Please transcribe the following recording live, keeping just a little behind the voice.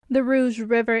The Rouge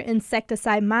River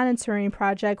Insecticide Monitoring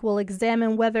Project will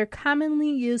examine whether commonly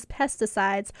used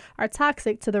pesticides are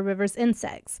toxic to the river's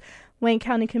insects. Wayne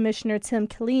County Commissioner Tim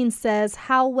Killeen says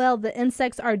how well the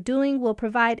insects are doing will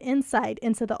provide insight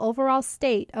into the overall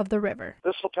state of the river.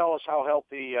 This will tell us how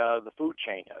healthy the food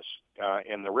chain is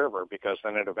in the river, because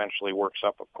then it eventually works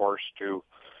up, of course, to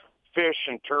fish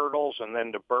and turtles, and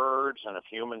then to birds, and if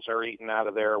humans are eating out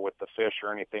of there with the fish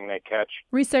or anything they catch.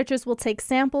 Researchers will take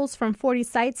samples from 40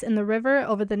 sites in the river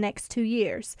over the next 2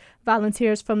 years.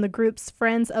 Volunteers from the groups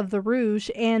Friends of the Rouge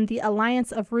and the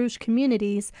Alliance of Rouge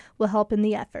Communities will help in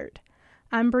the effort.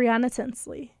 I'm Brianna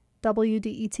Tinsley,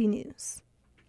 WDET News.